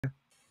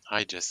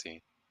Hi,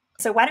 Jesse.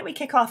 So why don't we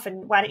kick off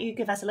and why don't you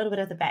give us a little bit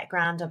of the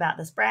background about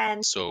this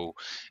brand? So,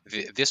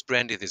 this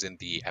brand is in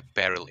the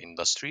apparel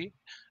industry.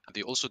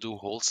 They also do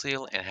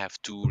wholesale and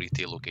have two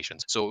retail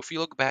locations. So, if you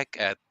look back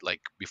at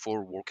like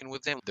before working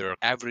with them, their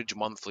average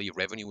monthly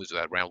revenue was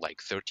around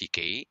like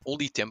 30K.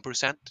 Only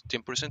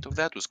 10% of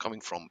that was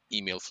coming from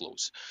email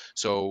flows.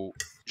 So,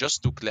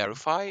 just to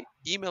clarify,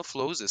 email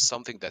flows is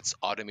something that's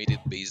automated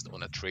based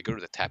on a trigger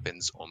that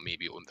happens on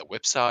maybe on the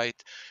website,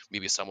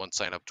 maybe someone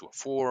signed up to a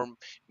form,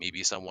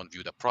 maybe someone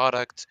viewed a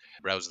product,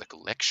 browsed the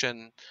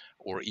collection,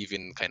 or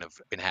even kind of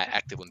been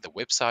active on the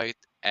website,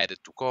 added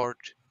to cart,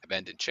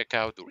 abandoned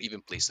checkout, or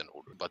even placed an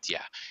order. But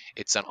yeah,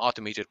 it's an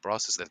automated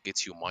process that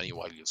gets you money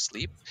while you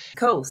sleep.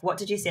 Cool. What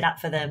did you set up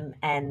for them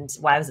and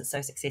why was it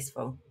so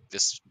successful?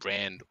 This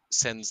brand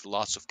sends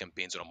lots of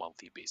campaigns on a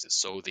monthly basis.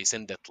 So they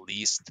send at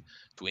least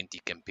 20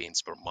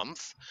 campaigns per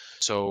month.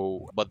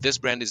 So, but this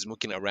brand is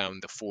looking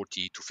around the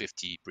 40 to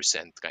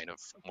 50% kind of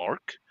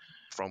mark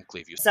from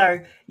Clearview. So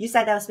you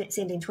say they were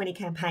sending 20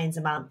 campaigns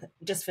a month,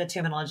 just for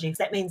terminology.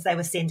 That means they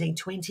were sending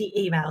 20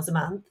 emails a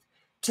month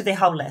to their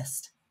whole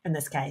list in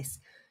this case.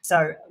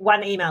 So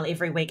one email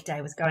every weekday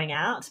was going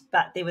out,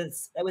 but it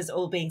was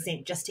all being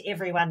sent just to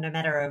everyone, no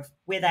matter of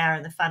where they are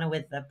in the funnel,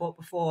 whether they've bought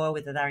before,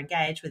 whether they're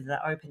engaged, whether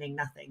they're opening,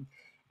 nothing.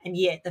 And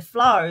yet the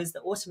flows,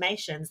 the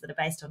automations that are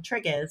based on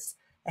triggers,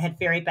 they had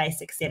very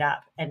basic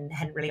setup and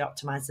hadn't really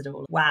optimized it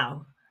all.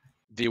 Wow.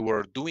 They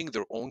were doing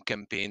their own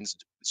campaigns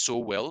so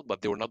well,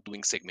 but they were not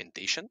doing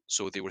segmentation.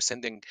 So they were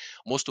sending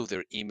most of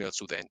their emails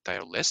to the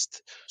entire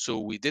list. So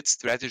we did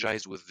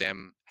strategize with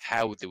them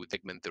how they would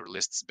segment their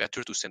lists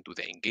better to send to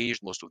the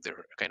engaged most of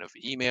their kind of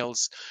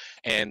emails,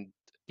 and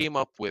came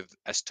up with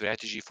a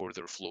strategy for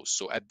their flows.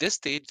 So at this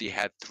stage, they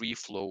had three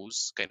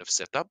flows kind of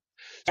set up: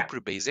 Yeah. super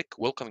basic,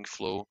 welcoming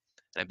flow,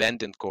 an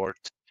abandoned cart,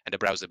 and a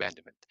browse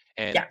abandonment.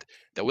 And Yeah.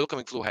 the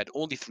welcoming flow had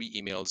only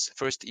three emails.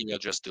 First email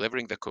just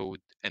delivering the code,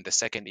 and the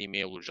second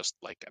email was just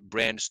like a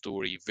brand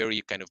story,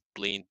 very kind of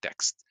plain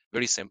text,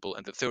 very simple.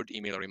 And the third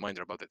email, a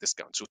reminder about the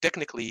discount. So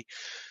technically,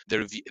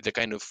 the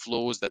kind of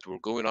flows that were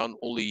going on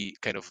only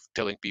kind of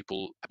telling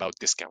people about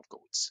discount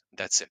codes.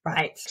 That's it.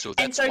 Right. So And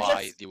that's so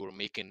why just they were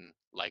making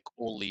like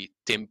only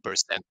 10%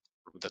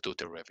 of the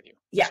total revenue.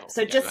 Yeah. So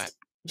So yeah, go ahead.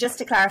 just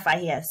to clarify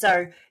here,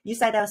 so you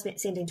say they were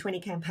sending 20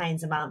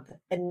 campaigns a month.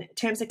 In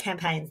terms of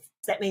campaigns,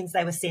 that means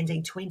they were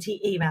sending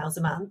 20 emails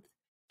a month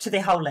to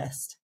their whole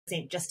list,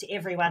 sent just to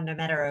everyone, no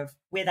matter of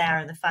where they are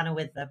in the funnel,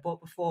 whether they've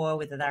bought before,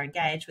 whether they're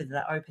engaged, whether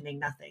they're opening,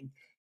 nothing.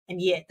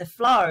 And yet the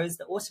flows,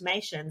 the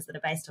automations that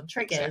are based on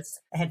Exactly. triggers,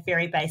 they had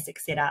very basic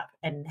setup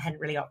and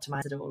hadn't really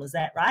optimized it all. Is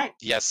that right?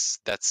 Yes,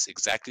 that's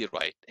exactly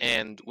right.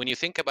 And when you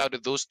think about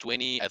it, those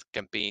 20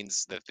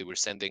 campaigns that they were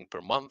sending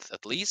per month,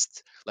 at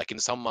least, like in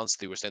some months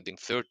they were sending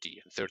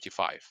 30 and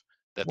 35.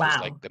 That was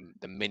like Wow.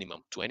 the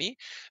minimum 20.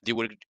 They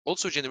were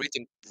also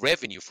generating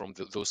revenue from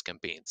those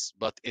campaigns,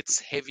 but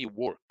it's heavy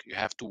work. You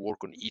have to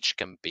work on each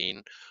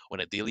campaign on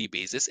a daily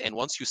basis. And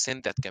once you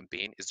send that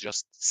campaign, it's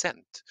just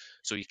sent.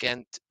 So you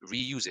can't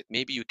reuse it.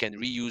 Maybe you can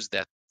reuse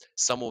that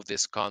some of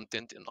this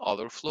content in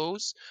other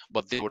flows,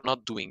 but they were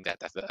not doing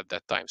that at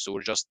that time. So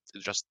we're just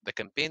the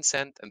campaign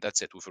sent, and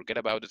that's it. We forget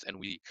about it and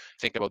we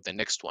think about the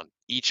next one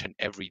each and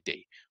every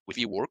day. With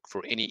work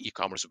for any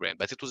e-commerce brand,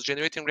 but it was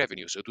generating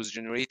revenue. So it was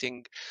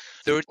generating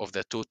third of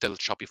the total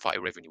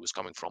Shopify revenue was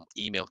coming from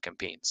email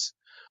campaigns.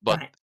 But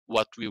Right.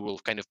 what we were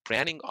kind of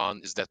planning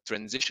on is that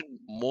transition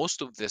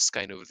most of this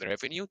kind of the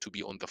revenue to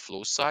be on the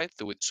flow side.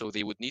 So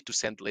they would need to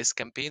send less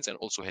campaigns and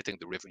also hitting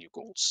the revenue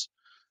goals.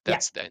 Yeah.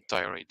 That's the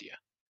entire idea.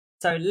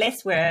 So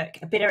less work,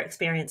 a better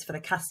experience for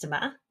the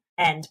customer,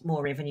 and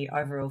more revenue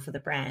overall for the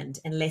brand,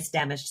 and less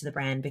damage to the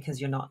brand because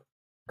you're not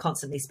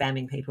constantly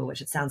spamming people, which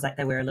it sounds like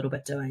they were a little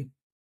bit doing.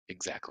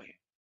 Exactly.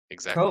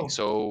 Exactly. Cool.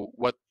 So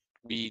what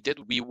we did,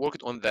 we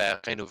worked on the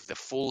kind of the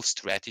full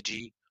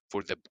strategy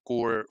for the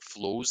core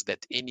flows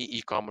that any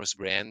e-commerce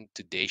brand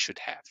today should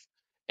have.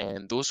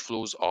 And those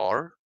flows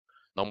are: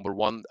 number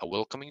one, a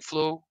welcoming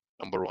flow;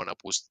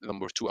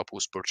 number two, a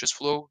post-purchase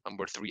flow;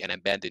 number three, an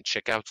abandoned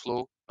checkout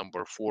flow;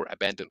 number four,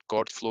 abandoned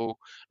cart flow;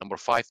 number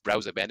five,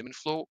 browse abandonment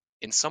flow.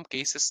 In some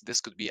cases,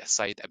 this could be a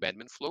site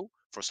abandonment flow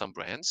for some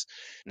brands.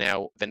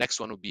 Now, the next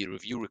one would be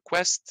review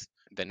request.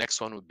 The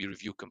next one would be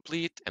review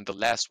complete, and the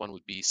last one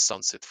would be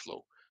sunset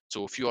flow.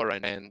 So if you are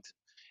an end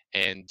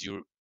and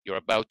you're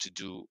about to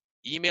do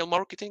email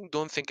marketing,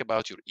 don't think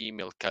about your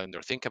email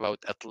calendar. Think about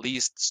at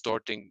least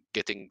starting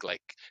getting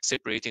like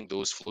separating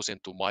those flows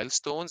into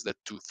milestones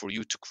for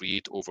you to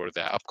create over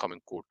the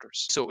upcoming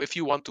quarters. So if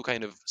you want to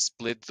kind of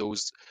split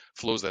those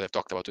flows that I've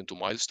talked about into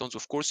milestones,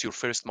 of course your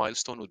first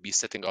milestone would be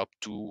setting up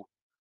two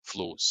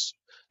flows.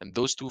 And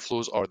those two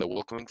flows are the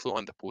welcoming flow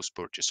and the post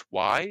purchase.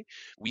 Why?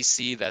 We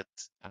see that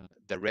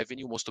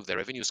most of the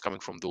revenue is coming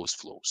from those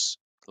flows.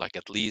 Like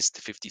at least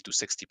 50 to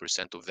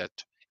 60% of that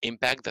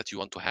impact that you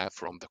want to have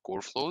from the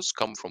core flows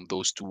come from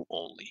those two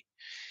only.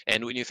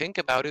 And when you think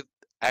about it,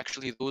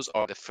 actually those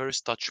are the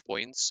first touch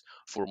points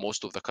for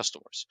most of the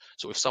customers.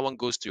 So if someone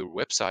goes to your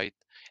website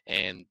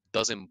and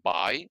doesn't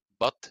buy,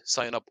 but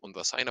sign up on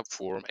the sign up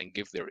form and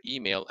give their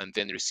email and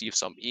then receive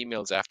some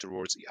emails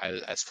afterwards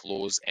as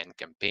flows and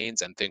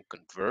campaigns and then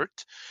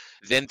convert,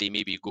 then they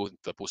maybe go into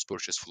the post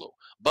purchase flow.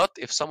 But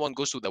if someone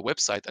goes to the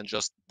website and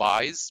just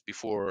buys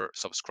before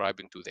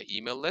subscribing to the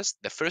email list,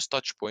 the first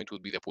touch point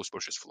would be the post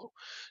purchase flow.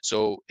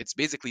 So it's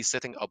basically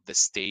setting up the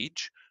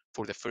stage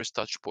for the first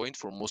touch point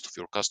for most of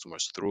your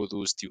customers through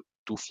those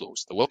two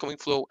flows, the welcoming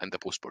flow and the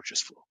post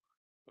purchase flow.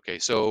 Okay,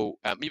 so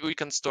maybe we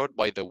can start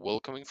by the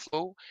welcoming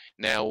flow.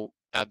 Now,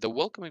 the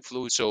welcoming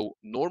flow, so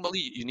normally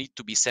you need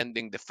to be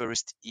sending the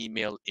first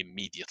email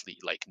immediately,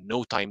 like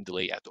no time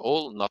delay at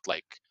all, not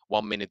like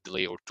 1 minute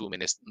delay or 2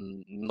 minutes,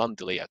 none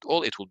delay at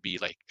all. It will be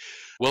like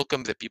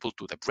welcome the people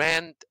to the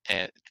brand,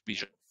 and it will be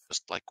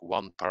just like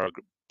one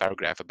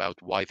paragraph about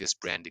why this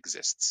brand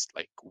exists,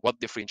 like what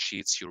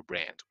differentiates your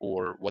brand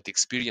or what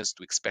experience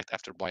to expect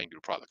after buying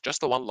your product.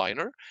 Just a one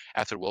liner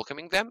after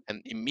welcoming them,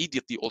 and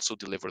immediately also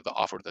deliver the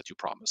offer that you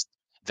promised,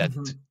 that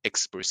Mm-hmm.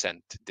 X%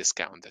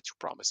 discount that you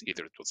promised.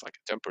 Either it was like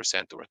a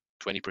 10% or a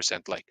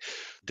 20%, like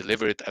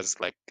deliver it as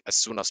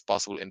soon as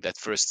possible in that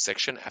first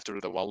section after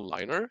the one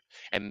liner,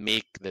 and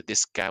make the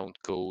discount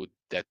code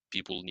that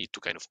people need to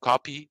kind of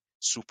copy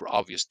super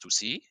obvious to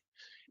see.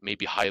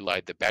 Maybe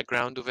highlight the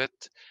background of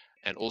it,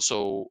 and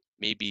also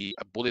maybe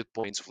a bullet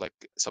points of like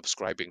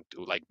subscribing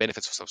to, like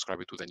benefits of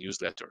subscribing to the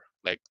newsletter,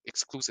 like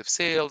exclusive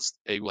sales.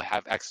 You will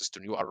have access to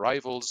new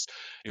arrivals.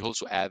 You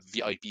also have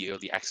VIP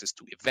early access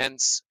to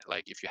events,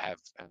 like if you have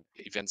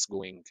events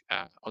going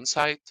on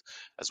site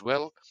as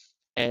well.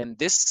 And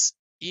this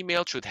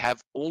email should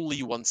have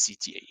only one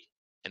CTA.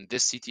 And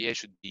this CTA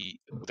should be,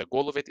 the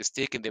goal of it is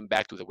taking them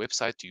back to the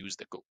website to use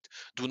the code.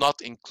 Do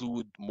not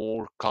include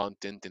more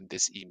content in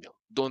this email.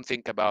 Don't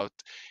think about,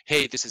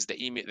 hey, this is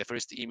the email, the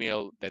first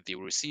email that they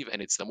will receive,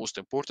 and it's the most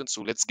important,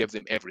 so let's give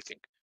them everything.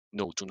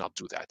 No, do not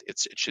do that. It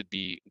should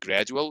be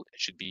gradual.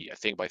 It should be a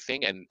thing by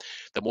thing. And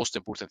the most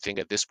important thing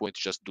at this point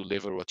is just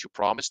deliver what you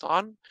promised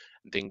on,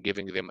 then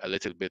giving them a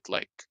little bit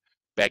like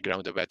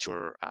background about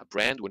your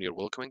brand when you're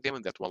welcoming them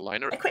in that one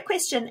liner. A quick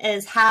question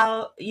is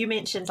how you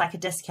mentioned like a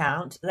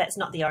discount. That's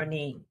not the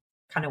only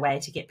kind of way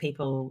to get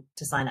people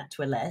to sign up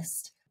to a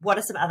list. What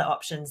are some other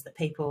options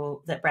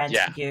that brands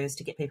Yeah. could use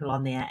to get people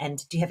on there? And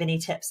do you have any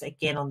tips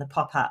again on the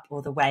pop-up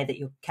or the way that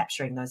you're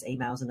capturing those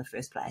emails in the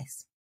first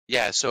place?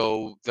 Yeah,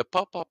 so the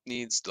pop-up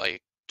needs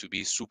like to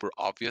be super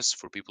obvious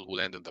for people who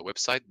land on the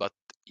website, but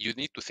you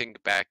need to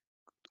think back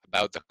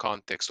about the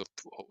context of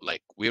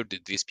like where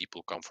did these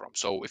people come from.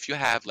 So if you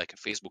have like a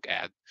Facebook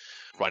ad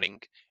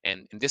running,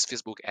 and in this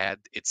Facebook ad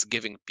it's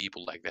giving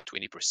people like that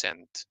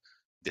 20%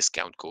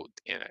 discount code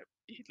in a,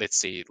 let's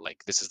say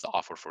like this is the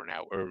offer for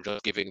now, or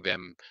just giving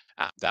them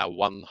that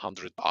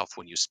 100 off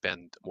when you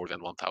spend more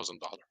than $1,000.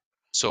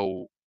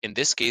 So in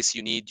this case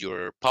you need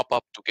your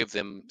pop-up to give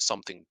them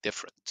something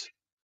different.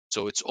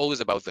 So it's always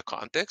about the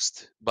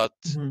context, but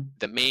Mm-hmm.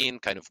 the main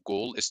kind of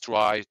goal is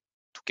try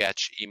to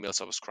catch email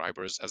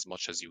subscribers as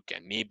much as you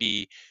can.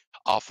 Maybe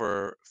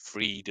offer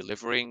free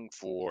delivering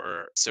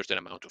for a certain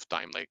amount of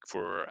time, like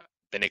for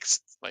the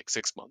next like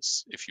 6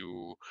 months, if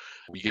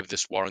we give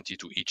this warranty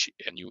to each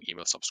a new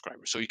email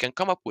subscriber. So you can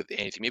come up with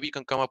anything. Maybe you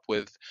can come up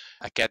with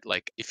a cat,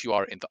 like if you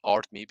are in the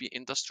art maybe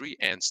industry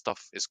and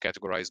stuff is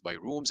categorized by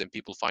rooms and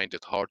people find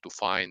it hard to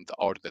find the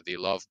art that they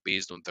love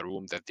based on the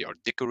room that they are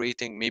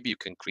decorating, maybe you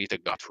can create a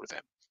guide for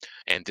them,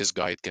 and this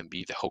guide can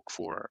be the hook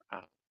for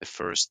the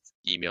first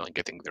email and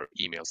getting their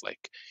emails,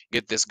 like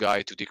get this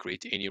guide to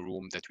decorate any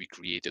room that we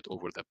created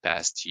over the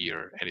past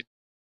year, and it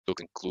will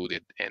include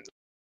it, and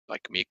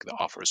like make the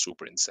offer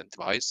super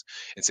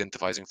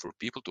incentivizing for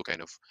people to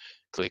kind of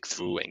click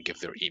through and give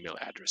their email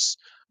address.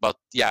 But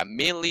yeah,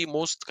 mainly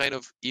most kind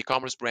of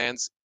e-commerce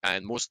brands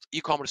and most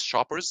e-commerce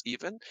shoppers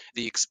even,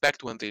 they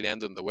expect when they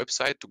land on the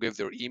website to give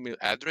their email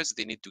address,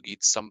 they need to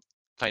get some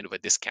kind of a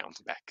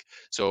discount back.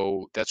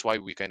 So that's why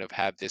we kind of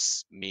have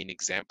this main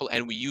example,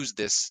 and we use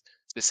this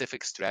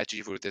specific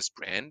strategy for this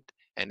brand,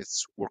 and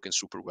it's working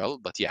super well.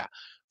 But yeah,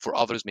 for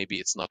others maybe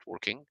it's not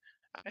working.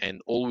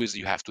 And always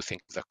you have to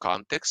think of the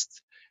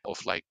context of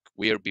like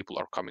where people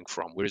are coming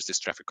from. Where is this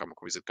traffic coming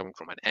from? Is it coming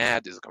from an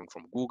ad? Is it coming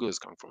from Google? Is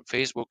it coming from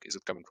Facebook? Is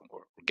it coming from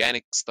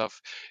organic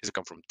stuff? Is it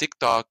coming from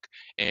TikTok?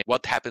 And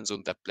what happens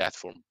on that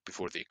platform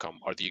before they come?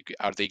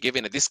 Are they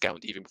given a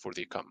discount even before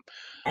they come?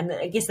 And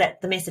I guess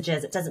that the message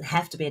is it doesn't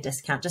have to be a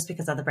discount. Just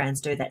because other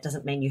brands do that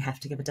doesn't mean you have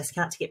to give a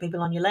discount to get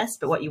people on your list.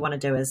 But what you want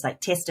to do is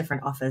like test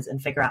different offers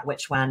and figure out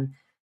which one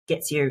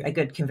gets you a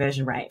good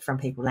conversion rate from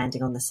people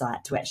landing on the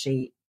site to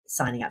actually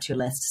signing up to your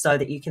list, so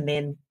that you can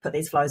then put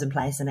these flows in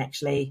place and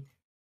actually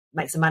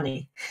make some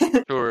money.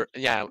 Sure.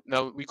 Yeah.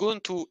 Now we go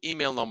into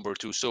email number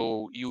two.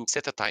 So you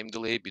set a time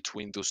delay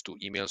between those two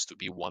emails to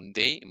be 1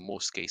 day in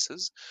most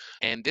cases.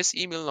 And this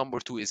email number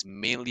two is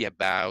mainly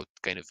about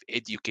kind of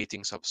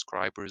educating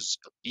subscribers,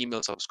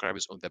 email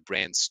subscribers on the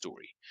brand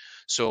story.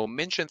 So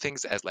mention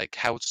things as like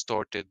how it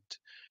started,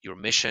 your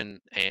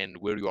mission, and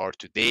where you are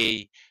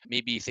today.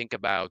 Maybe think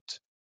about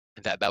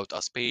the About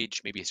Us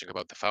page, maybe he's talking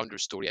about the founder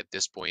story at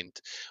this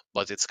point,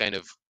 but it's kind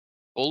of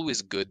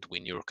always good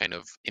when you're kind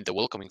of in the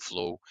welcoming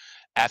flow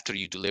after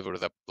you deliver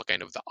the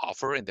kind of the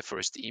offer in the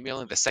first email.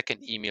 And the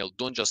second email,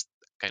 don't just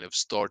kind of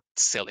start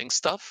selling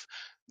stuff.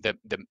 The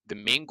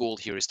main goal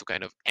here is to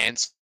kind of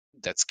answer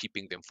that's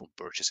keeping them from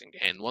purchasing.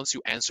 And once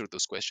you answer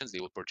those questions, they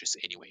will purchase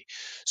anyway.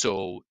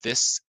 So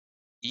this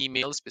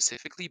email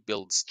specifically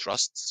builds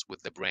trusts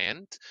with the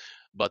brand,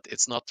 but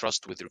it's not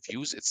trust with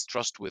reviews. It's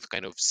trust with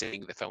kind of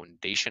saying the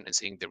foundation and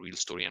saying the real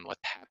story and what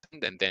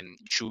happened, and then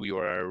show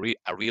you're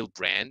a real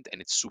brand.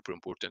 And it's super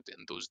important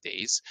in those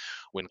days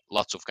when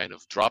lots of kind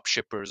of drop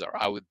shippers are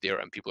out there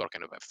and people are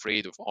kind of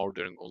afraid of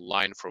ordering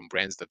online from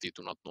brands that they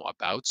do not know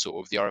about. So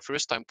if they are a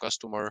first time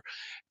customer,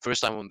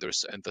 first time on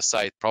the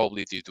site,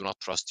 probably they do not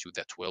trust you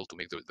that well to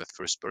make the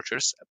first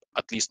purchase,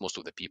 at least most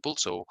of the people.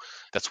 So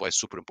that's why it's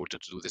super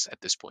important to do this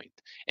at this point.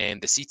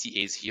 And the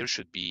CTAs here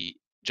should be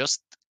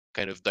just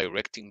kind of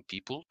directing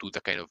people to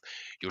the kind of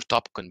your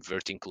top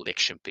converting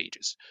collection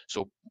pages.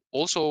 So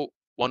also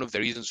one of the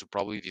reasons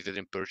probably they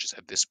didn't purchase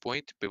at this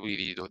point,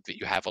 probably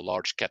you have a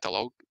large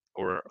catalog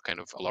or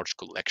kind of a large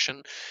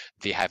collection.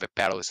 They have a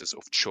paralysis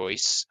of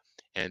choice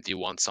and they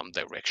want some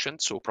direction.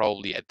 So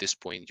probably at this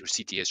point, your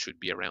CTS should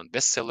be around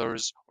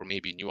bestsellers or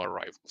maybe new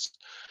arrivals.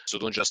 So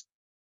don't just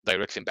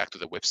direct them back to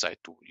the website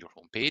to your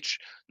homepage.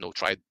 No,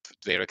 try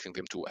directing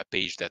them to a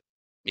page that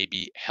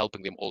maybe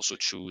helping them also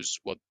choose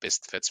what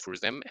best fits for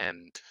them.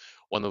 And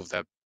one of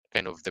the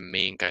kind of the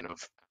main kind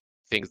of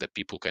things that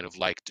people kind of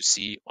like to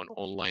see on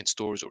online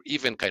stores or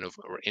even kind of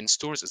or in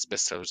stores is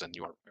bestsellers and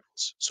new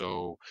arrivals.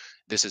 So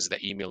this is the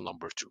email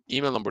number 2.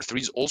 Email number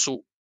 3 is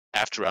also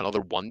after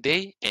another 1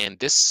 day, and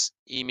this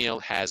email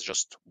has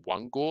just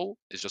one goal,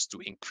 is just to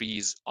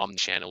increase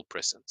omni-channel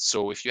presence.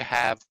 So if you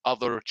have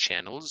other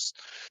channels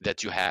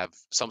that you have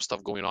some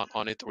stuff going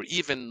on it, or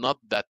even not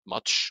that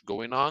much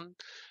going on,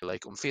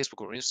 like on Facebook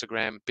or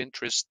Instagram,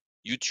 Pinterest,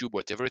 YouTube,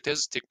 whatever it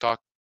is,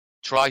 TikTok,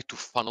 try to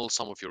funnel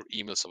some of your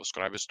email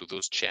subscribers to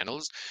those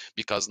channels,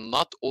 because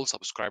not all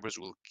subscribers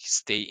will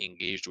stay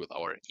engaged with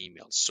our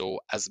emails. So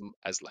as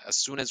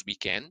soon as we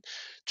can,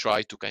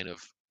 try to kind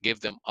of give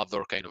them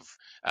other kind of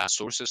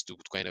sources to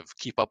kind of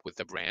keep up with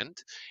the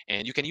brand.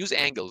 And you can use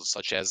angles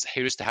such as,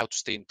 here's the how to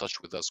stay in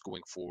touch with us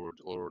going forward,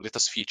 or let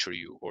us feature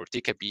you, or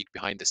take a peek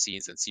behind the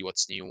scenes and see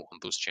what's new on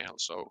those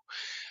channels. So,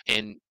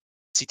 and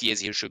CTAs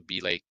here should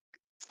be like,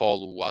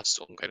 follow us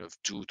on kind of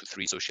 2 to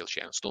 3 social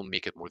channels. Don't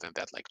make it more than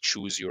that. Like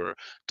choose your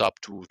top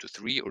 2 to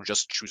 3, or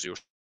just choose your.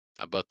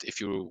 But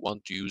if you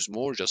want to use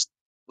more, just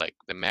like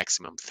the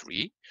maximum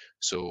 3.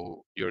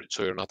 So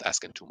you're not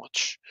asking too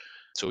much.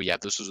 So yeah,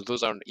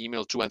 those are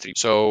email 2 and 3.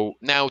 So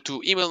now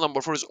to email number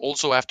 4 is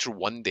also after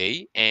 1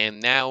 day,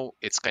 and now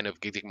it's kind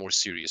of getting more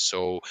serious.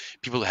 So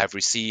people have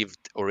received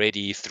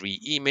already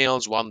 3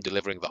 emails, one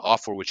delivering the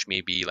offer, which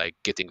may be like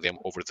getting them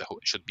over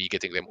should be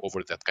getting them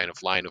over that kind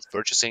of line of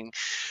purchasing.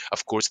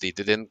 Of course, they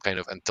didn't kind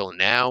of until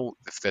now.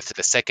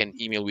 The second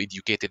email, we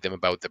educated them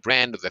about the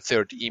brand. The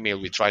third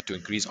email, we tried to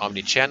increase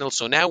omni-channel.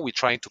 So now we're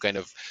trying to kind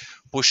of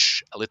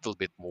push a little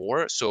bit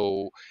more.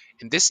 So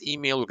in this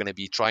email, we're going to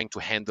be trying to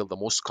handle the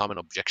most common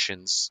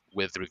objections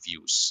with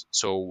reviews.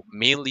 So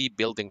mainly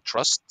building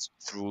trust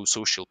through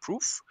social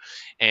proof.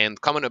 And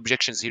common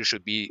objections here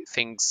should be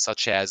things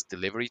such as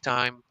delivery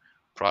time,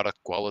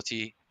 product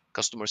quality,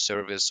 customer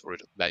service, or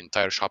the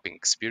entire shopping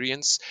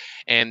experience.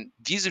 And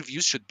these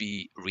reviews should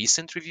be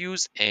recent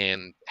reviews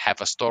and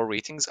have a star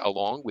ratings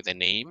along with a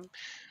name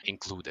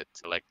included,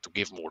 like to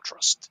give more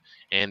trust.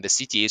 And the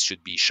CTAs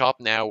should be shop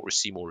now or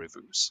see more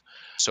reviews.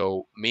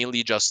 So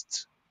mainly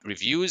just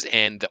reviews,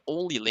 and the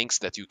only links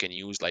that you can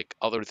use, like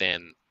other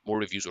than more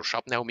reviews or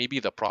shop now,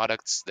 maybe the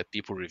products that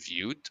people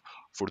reviewed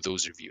for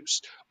those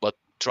reviews. But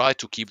try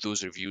to keep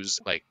those reviews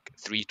like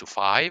 3 to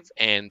 5,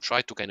 and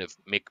try to kind of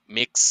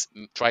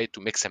try to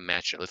mix and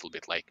match a little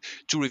bit, like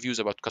 2 reviews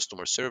about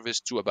customer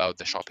service, 2 about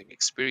the shopping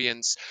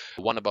experience,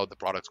 1 about the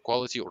product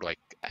quality, or like,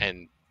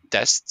 and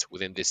test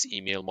within this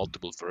email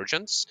multiple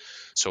versions.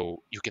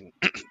 So you can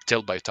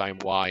tell by time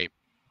why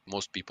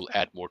most people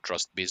add more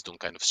trust based on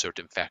kind of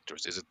certain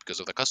factors. Is it because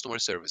of the customer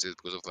service? Is it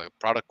because of the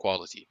product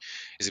quality?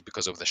 Is it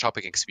because of the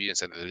shopping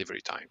experience and the delivery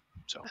time?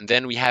 So, and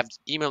then we have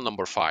email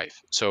number 5.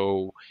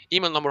 So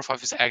email number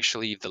 5 is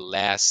actually the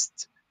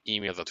last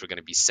email that we're going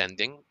to be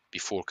sending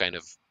before kind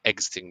of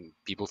exiting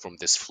people from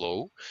this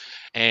flow.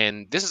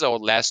 And this is our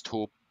last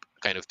hope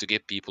kind of to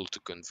get people to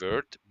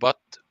convert, but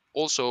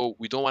also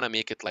we don't want to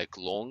make it like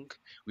long.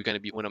 We're going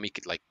to be want to make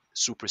it like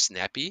super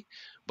snappy,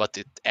 but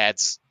it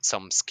adds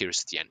some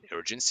scarcity and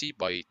urgency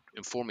by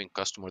informing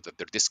customer that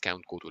their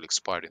discount code will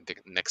expire in the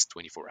next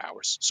 24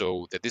 hours.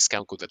 So the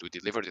discount code that we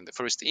delivered in the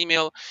first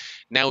email,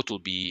 now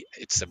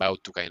it's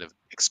about to kind of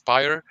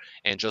expire,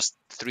 and just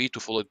 3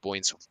 to 4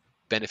 points of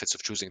benefits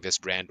of choosing this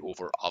brand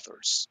over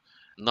others.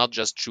 Not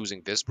just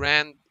choosing this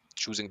brand,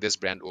 choosing this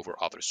brand over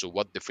others. So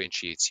what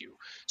differentiates you?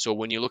 So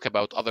when you look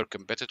about other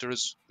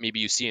competitors, maybe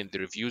you see in the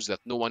reviews that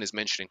no one is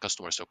mentioning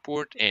customer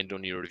support, and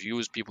on your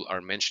reviews people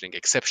are mentioning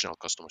exceptional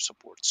customer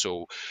support.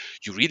 So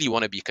you really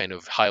want to be kind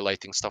of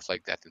highlighting stuff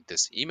like that in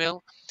this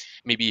email.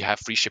 Maybe you have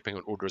free shipping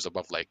on orders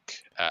above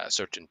like a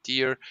certain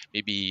tier,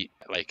 maybe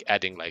like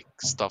adding like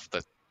stuff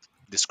that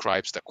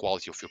describes the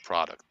quality of your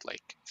product,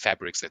 like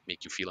fabrics that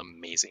make you feel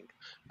amazing,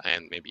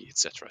 and maybe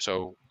etc.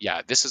 So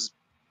yeah, this is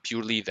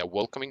purely the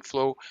welcoming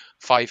flow,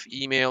 5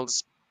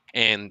 emails.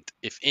 And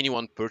if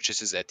anyone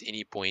purchases at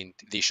any point,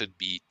 they should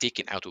be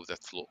taken out of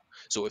that flow.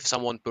 So if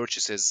someone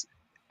purchases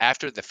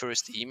after the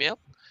first email,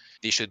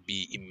 they should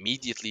be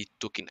immediately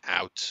taken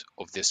out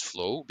of this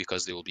flow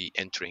because they will be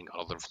entering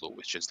another flow,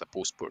 which is the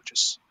post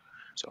purchase.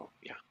 So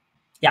yeah.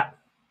 Yeah,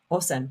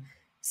 awesome.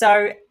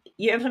 So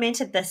you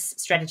implemented this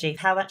strategy.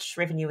 How much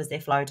revenue was their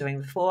flow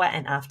doing before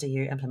and after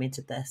you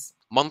implemented this?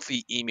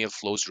 Monthly email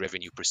flows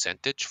revenue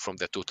percentage from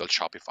the total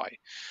Shopify.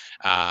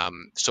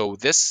 So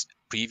this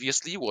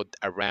previously was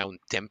around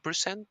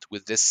 10%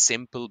 with this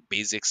simple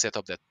basic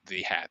setup that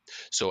they had.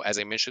 So as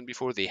I mentioned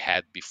before, they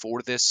had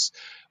before this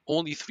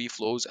only 3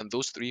 flows, and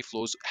those 3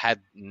 flows had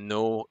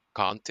no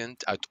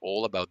content at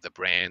all about the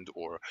brand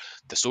or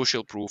the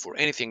social proof or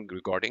anything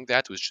regarding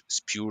that, which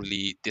is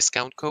purely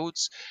discount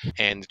codes,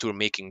 and they were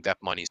making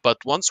that money. But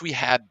once we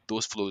had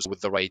those flows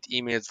with the right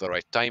emails, the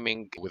right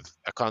timing, with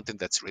a content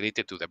that's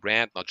related to the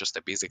brand, not just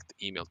a basic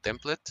email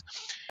template,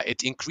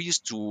 it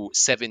increased to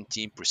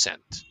 17%.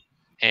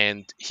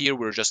 And here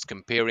we're just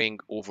comparing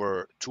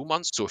over 2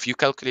 months. So if you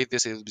calculate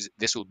this,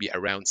 this will be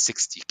around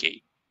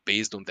 60K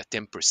based on the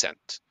 10%.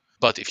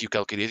 But if you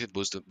calculate it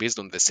based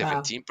on the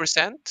Wow.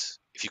 17%,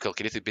 if you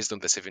calculate it based on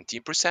the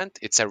 17%,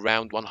 it's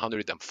around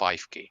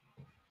 105K.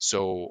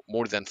 So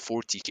more than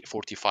 40K,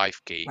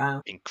 45K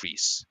Wow.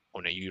 increase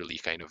on a yearly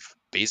kind of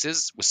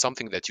basis with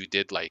something that you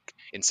did like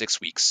in 6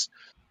 weeks.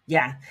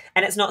 Yeah.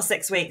 And it's not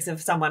 6 weeks of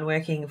someone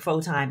working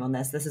full time on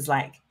this. This is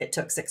like it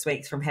took 6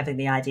 weeks from having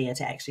the idea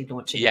to actually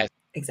launching Yes, it.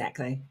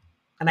 Exactly.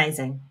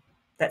 Amazing.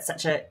 That's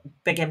such a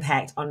big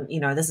impact on,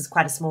 this is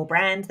quite a small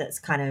brand that's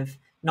kind of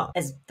not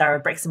as they're a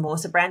bricks and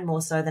mortar brand more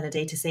so than a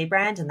D2C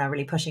brand, and they're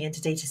really pushing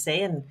into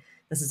D2C, and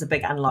this is a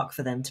big unlock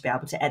for them to be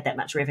able to add that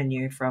much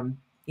revenue from,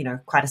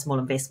 quite a small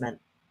investment.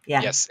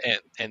 Yeah. yes,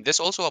 and this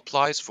also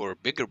applies for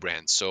bigger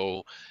brands.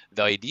 So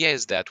the idea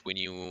is that when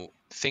you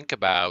think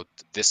about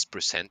this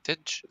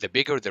percentage, the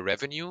bigger the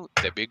revenue,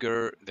 the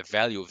bigger the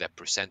value of that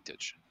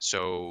percentage.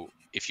 So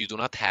if you do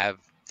not have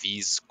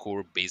these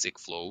core basic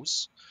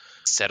flows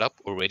set up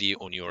already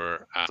on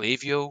your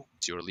Klaviyo,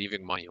 you're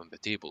leaving money on the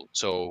table.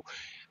 So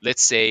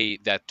let's say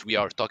that we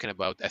are talking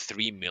about a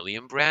 3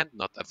 million brand,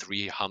 not a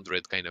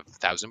 300 kind of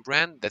thousand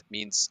brand. That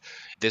means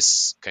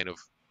this kind of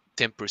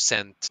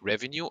 10%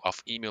 revenue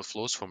of email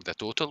flows from the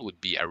total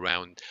would be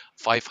around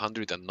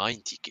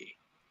 590K.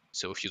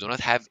 So if you do not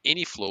have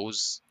any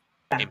flows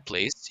Yeah. in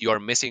place, you are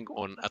missing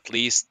on at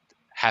least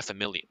half a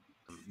million.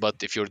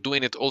 But if you're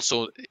doing it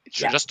also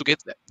Yeah. just to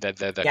get the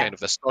Yeah. kind of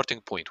the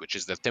starting point, which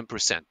is the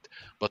 10%,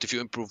 but if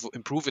you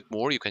improve it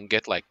more, you can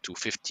get like to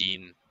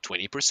 15,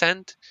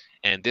 20%,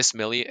 and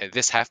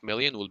this half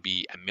million will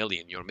be a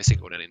million. You're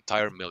missing on an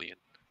entire million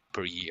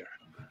per year.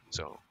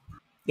 So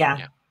Yeah.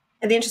 yeah.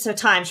 In the interest of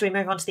time, should we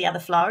move on to the other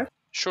flow?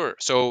 Sure.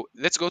 So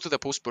let's go to the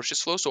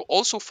post-purchase flow. So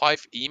also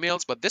 5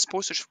 emails, but this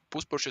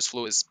post-purchase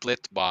flow is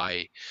split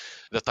by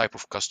the type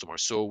of customer.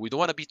 So we don't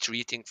want to be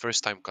treating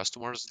first-time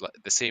customers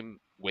the same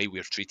way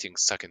we're treating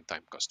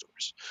second-time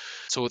customers.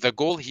 So the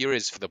goal here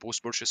is for the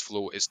post-purchase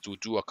flow is to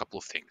do a couple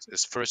of things.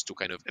 Is first to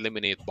kind of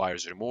eliminate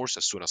buyer's remorse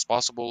as soon as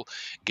possible,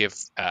 give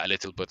a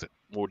little bit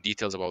more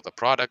details about the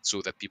product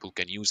so that people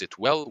can use it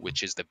well,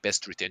 which is the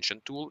best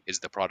retention tool, is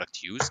the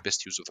product use,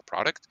 best use of the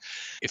product.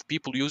 If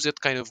people use it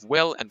kind of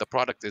well and the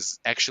product is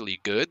actually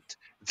good,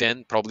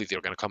 then probably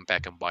they're going to come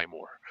back and buy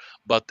more.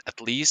 But at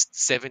least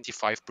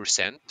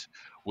 75%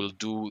 will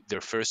do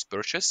their first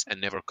purchase and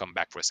never come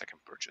back for a second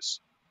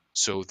purchase.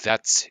 So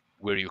that's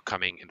where you're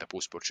coming in the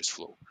post purchase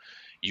flow.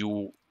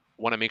 You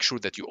want to make sure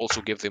that you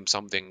also give them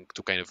something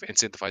to kind of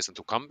incentivize them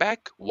to come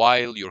back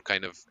while you're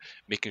kind of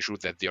making sure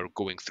that they are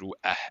going through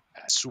a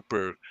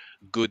super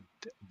good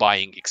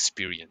buying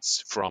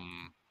experience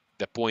from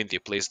the point they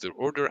placed their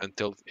order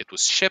until it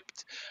was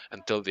shipped,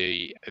 until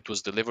it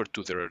was delivered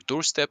to their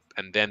doorstep,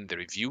 and then the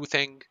review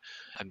thing,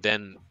 and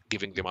then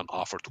giving them an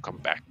offer to come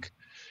back.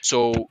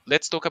 So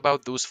let's talk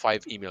about those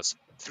 5 emails.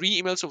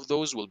 3 emails of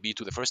those will be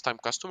to the first time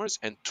customers,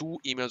 and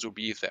 2 emails will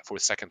be for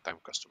second time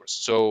customers.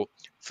 So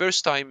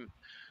first time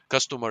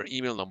customer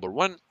email number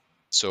one.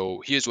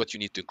 So here's what you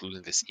need to include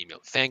in this email.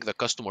 Thank the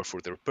customer for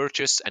their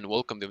purchase and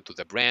welcome them to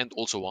the brand.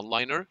 Also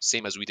one-liner,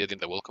 same as we did in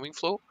the welcoming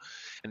flow.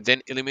 And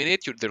then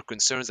eliminate their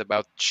concerns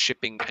about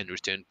shipping and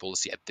return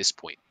policy at this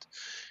point.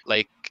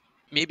 Like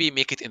maybe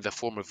make it in the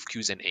form of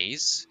Q's and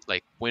A's,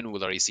 like when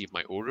will I receive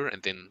my order,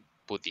 and then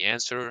put the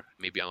answer.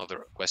 Maybe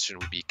another question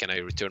would be, can I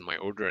return my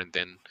order, and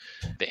then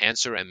the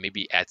answer, and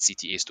maybe add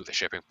CTAs to the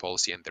shipping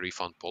policy and the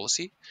refund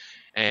policy.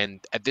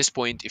 And at this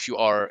point, if you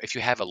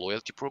have a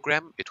loyalty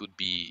program, it would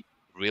be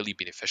really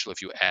beneficial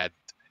if you add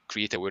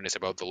create awareness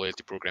about the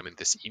loyalty program in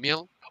this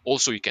email.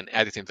 Also, you can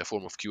add it in the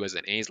form of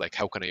Q&As, like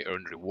how can I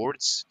earn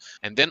rewards,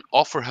 and then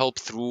offer help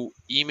through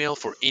email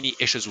for any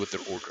issues with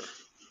their order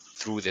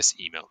through this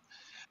email.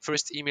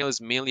 First email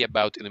is mainly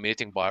about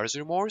eliminating buyer's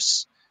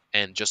remorse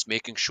and just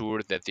making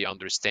sure that they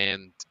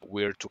understand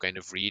where to kind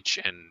of reach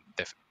and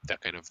the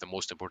kind of the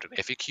most important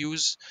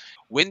FAQs.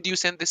 When do you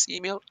send this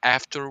email?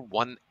 After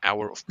 1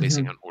 hour of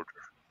placing Hmm. an order.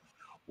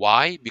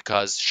 Why?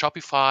 Because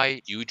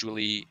Shopify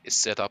usually is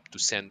set up to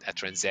send a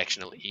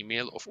transactional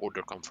email of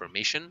order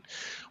confirmation,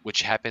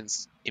 which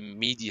happens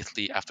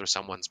immediately after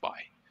someone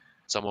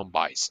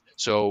buys.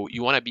 So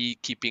you want to be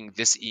keeping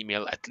this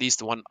email at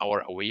least 1 hour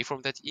away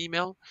from that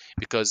email,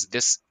 because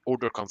this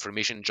order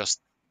confirmation just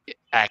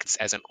acts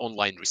as an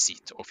online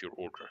receipt of your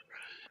order.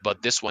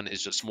 But this one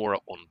is just more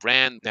on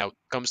brand. Now,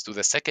 comes to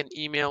the second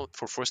email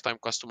for first time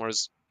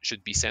customers,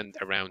 should be sent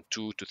around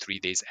 2 to 3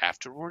 days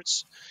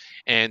afterwards,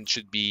 and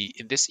should be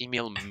in this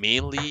email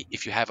mainly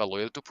if you have a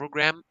loyalty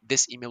program.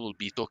 This email will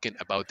be talking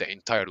about the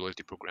entire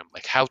loyalty program,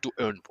 like how to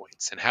earn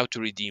points and how to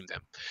redeem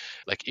them,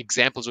 like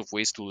examples of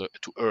ways to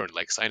earn,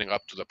 like signing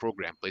up to the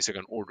program, placing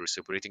an order,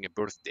 celebrating a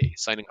birthday,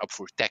 signing up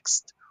for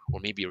text, or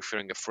maybe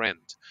referring a friend.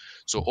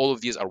 So all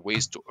of these are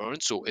ways to earn.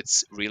 So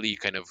it's really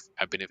kind of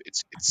a benefit.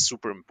 It's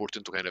super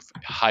important to kind of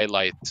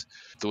highlight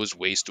those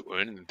ways to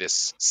earn in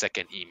this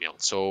second email.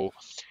 So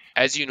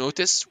as you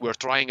notice, we're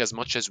trying as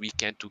much as we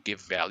can to give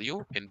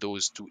value in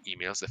those two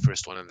emails, the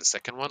first one and the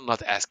second one,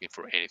 not asking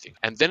for anything.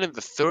 And then in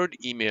the third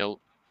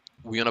email,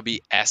 we're going to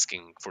be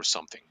asking for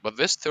something. But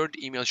this third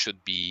email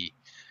should be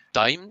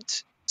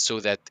timed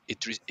so that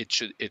it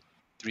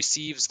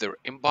receives their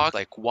inbox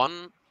like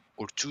 1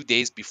 or 2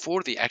 days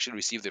before they actually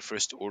receive their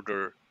first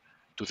order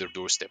to their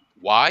doorstep.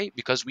 Why?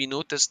 Because we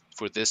noticed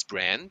for this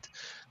brand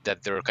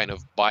that their kind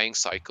of buying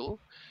cycle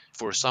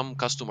for some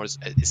customers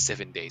is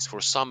 7 days,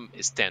 for some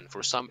is 10,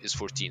 for some is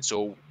 14.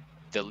 So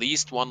the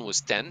least one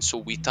was 10. So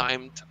we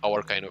timed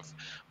our kind of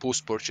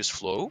post purchase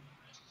flow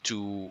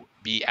to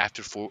be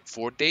after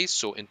 4 days.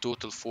 So in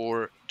total,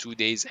 2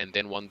 days and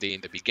then 1 day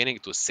in the beginning,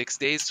 it was 6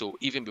 days. So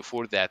even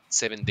before that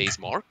 7 days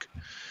mark,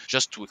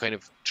 just to kind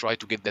of try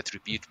to get that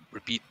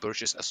repeat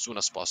purchase as soon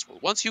as possible.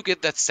 Once you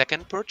get that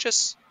second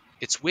purchase,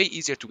 it's way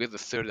easier to get the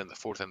third and the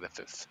fourth and the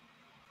fifth.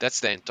 That's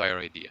the entire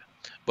idea.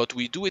 But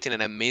we do it in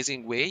an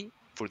amazing way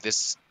for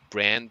this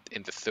brand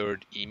in the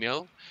third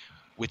email,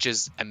 which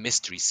is a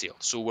mystery sale.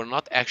 So we're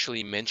not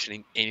actually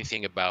mentioning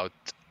anything about,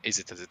 is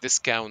it as a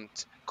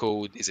discount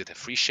code? Is it a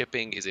free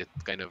shipping? Is it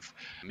kind of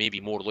maybe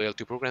more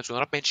loyalty programs? We're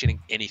not mentioning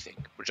anything.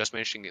 We're just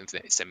mentioning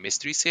it's a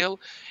mystery sale,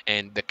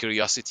 and the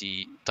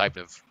curiosity type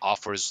of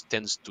offers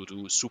tends to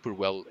do super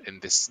well in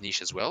this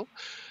niche as well.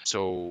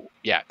 So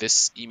yeah,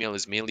 this email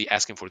is mainly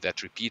asking for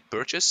that repeat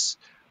purchase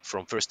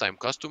from first time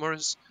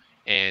customers,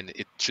 and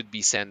it should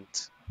be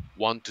sent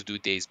 1 to 2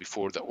 days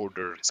before the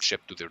order is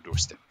shipped to their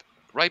doorstep,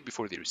 right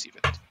before they receive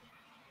it.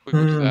 We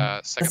go to Mm. the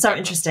That's second so type now.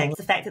 interesting.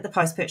 The fact that the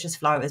post purchase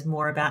flow is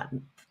more about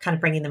kind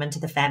of bringing them into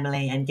the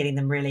family and getting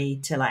them really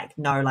to like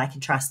know, like,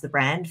 and trust the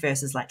brand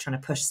versus like trying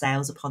to push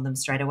sales upon them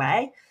straight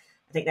away.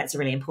 I think that's a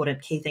really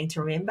important key thing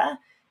to remember.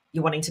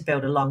 You're wanting to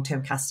build a long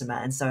term customer.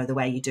 And so the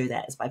way you do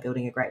that is by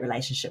building a great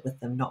relationship with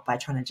them, not by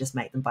trying to just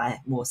make them buy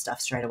more stuff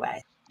straight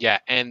away. Yeah,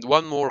 and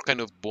one more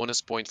kind of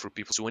bonus point for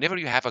people. So whenever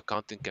you have a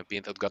content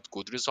campaign that got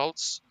good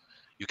results,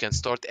 you can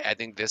start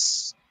adding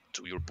this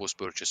to your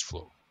post-purchase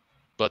flow,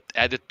 but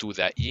add it to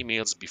the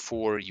emails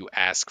before you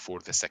ask for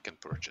the second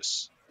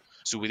purchase.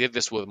 So we did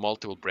this with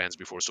multiple brands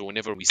before. So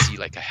whenever we see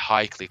like a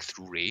high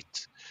click-through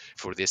rate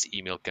for this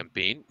email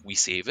campaign, we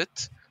save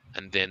it,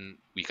 and then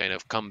we kind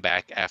of come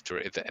back after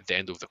at the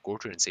end of the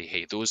quarter and say,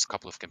 hey, those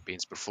couple of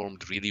campaigns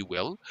performed really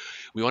well.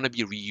 We want to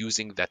be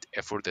reusing that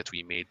effort that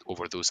we made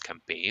over those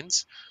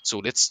campaigns. So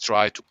let's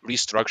try to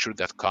restructure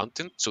that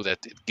content so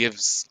that it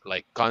gives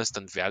like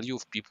constant value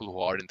of people who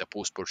are in the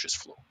post-purchase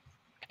flow.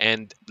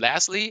 And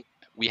lastly,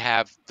 we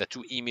have the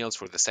two emails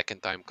for the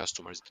second time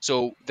customers.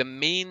 So the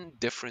main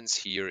difference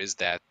here is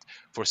that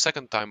for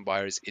second time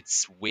buyers,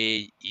 it's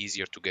way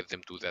easier to get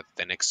them to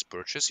the next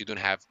purchase. You don't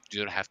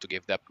have to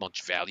give that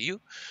much value,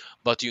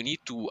 but you need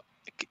to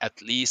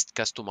at least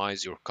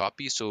customize your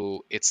copy.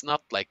 So it's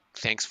not like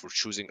thanks for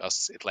choosing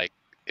us.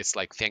 It's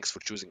like thanks for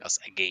choosing us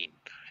again,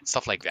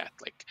 stuff like that.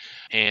 Like,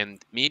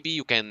 and maybe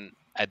you can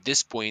at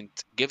this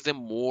point give them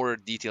more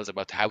details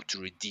about how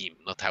to redeem,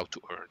 not how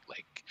to earn.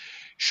 Like,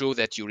 show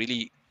that you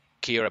really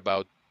care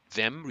about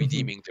them Mm-hmm.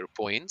 redeeming their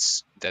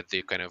points that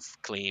they kind of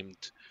claimed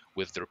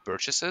with their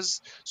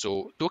purchases.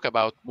 So talk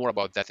about more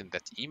about that in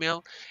that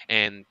email.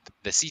 And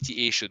the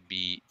CTA should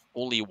be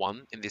only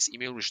one in this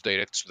email, which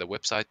directs to the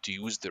website to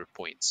use their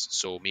points.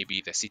 So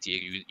maybe the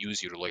CTA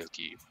use your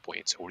loyalty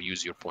points, or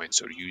use your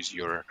points, or use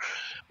your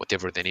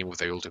whatever the name of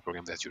the loyalty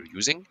program that you're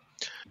using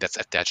that's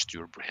attached to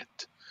your brand.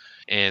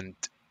 And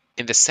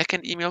in the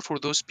second email for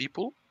those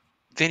people,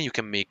 then you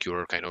can make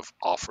your kind of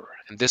offer.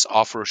 And this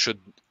offer should,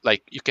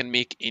 like, you can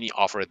make any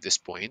offer at this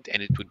point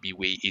and it would be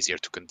way easier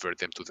to convert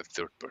them to the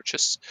third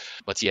purchase.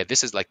 But yeah,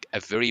 this is like a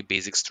very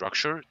basic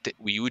structure that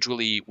we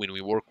usually, when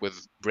we work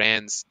with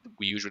brands,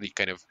 we usually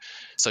kind of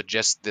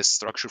suggest this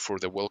structure for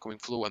the welcoming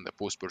flow and the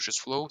post-purchase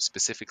flow,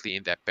 specifically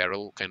in the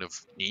apparel kind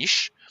of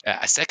niche.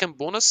 A second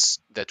bonus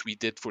that we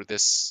did for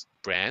this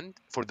brand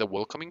for the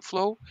welcoming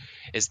flow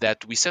is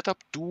that we set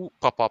up 2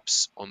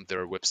 pop-ups on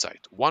their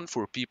website, one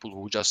for people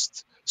who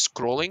just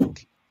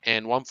scrolling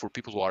and one for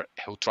people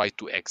who try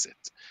to exit.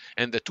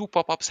 And the 2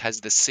 pop-ups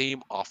has the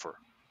same offer.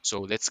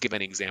 So let's give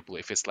an example.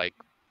 If it's like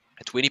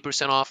a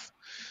 20% off,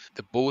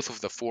 both of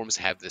the forms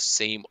have the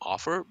same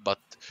offer, but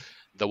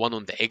the one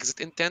on the exit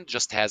intent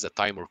just has a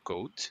timer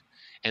code,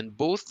 and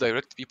both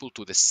direct people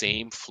to the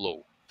same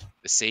flow,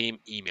 the same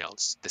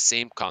emails, the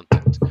same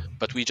content,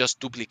 but we just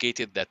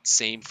duplicated that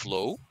same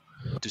flow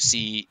to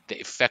see the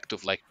effect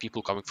of like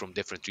people coming from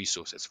different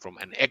resources, from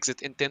an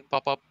exit intent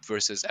pop-up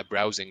versus a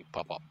browsing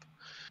pop-up.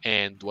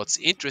 And what's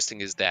interesting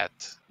is that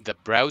the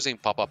browsing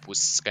pop-up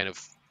was kind of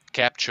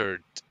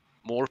captured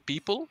more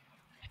people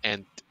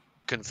and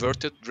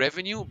converted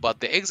revenue, but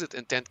the exit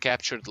intent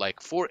captured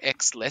like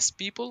 4x less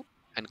people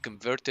and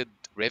converted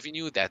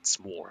revenue that's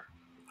more.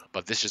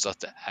 But this is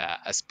just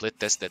a split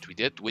test that we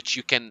did, which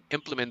you can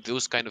implement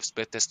those kind of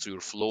split tests to your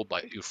flows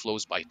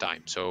by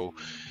time. So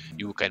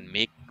you can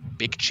make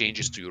big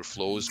changes to your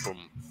flows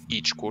from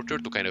each quarter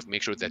to kind of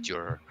make sure that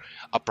you're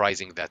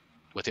uprising that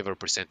whatever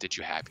percentage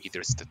you have.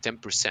 Either it's the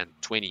 10%,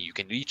 20, you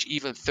can reach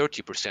even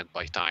 30%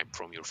 by time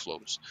from your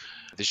flows.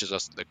 This is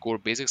just the core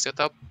basic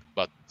setup,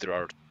 but there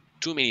are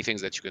too many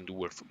things that you can do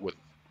with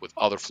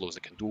other flows.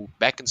 You can do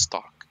back in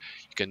stock,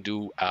 you can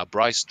do a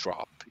price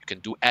drop, you can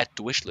do add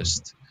to wish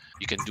list,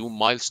 you can do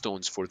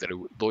milestones for the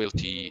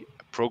loyalty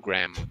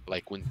program.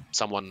 Like when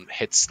someone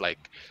hits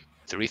like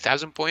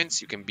 3,000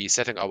 points, you can be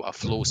setting up a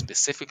flow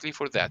specifically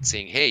for that,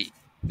 saying, hey,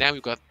 now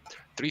you got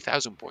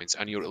 3,000 points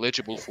and you're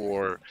eligible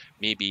for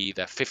maybe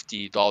the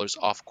 $50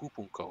 off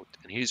coupon code,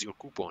 and here's your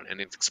coupon and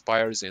it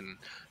expires in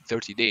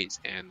 30 days,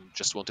 and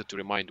just wanted to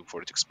remind you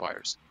before it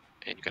expires.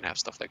 And you can have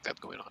stuff like that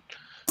going on.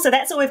 So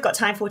that's all we've got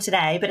time for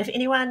today. But if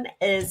anyone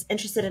is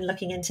interested in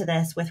looking into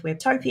this with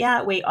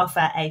Webtopia, we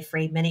offer a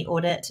free mini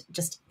audit,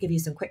 just give you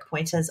some quick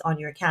pointers on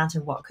your account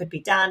and what could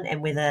be done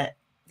and whether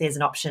there's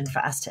an option for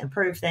us to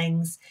improve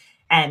things.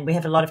 And we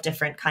have a lot of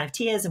different kind of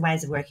tiers and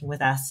ways of working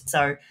with us.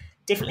 So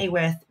definitely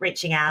worth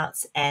reaching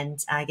out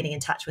and getting in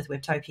touch with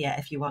Webtopia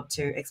if you want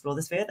to explore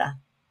this further.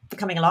 For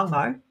coming along,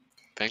 Mo.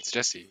 Thanks,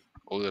 Jesse.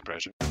 All the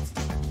pleasure.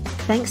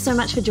 Thanks so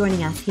much for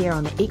joining us here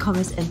on the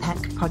E-commerce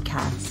Impact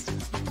Podcast.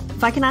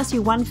 If I can ask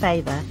you one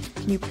favor,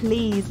 can you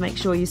please make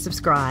sure you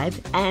subscribe?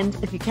 And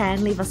if you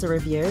can, leave us a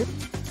review.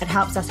 It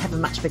helps us have a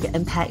much bigger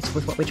impact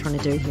with what we're trying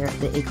to do here at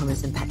the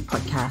E-commerce Impact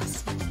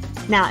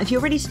Podcast. Now, if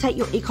you're ready to take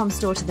your e-com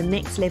store to the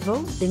next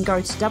level, then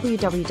go to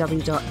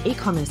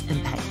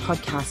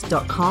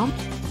www.ecommerceimpactpodcast.com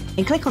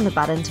and click on the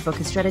button to book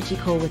a strategy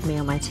call with me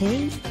or my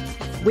team.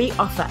 We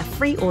offer a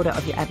free audit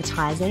of your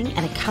advertising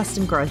and a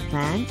custom growth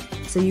plan,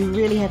 so you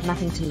really have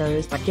nothing to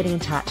lose by getting in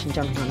touch and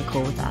jumping on a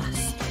call with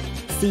us.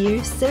 See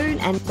you soon,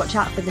 and watch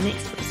out for the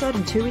next episode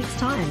in 2 weeks'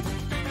 time.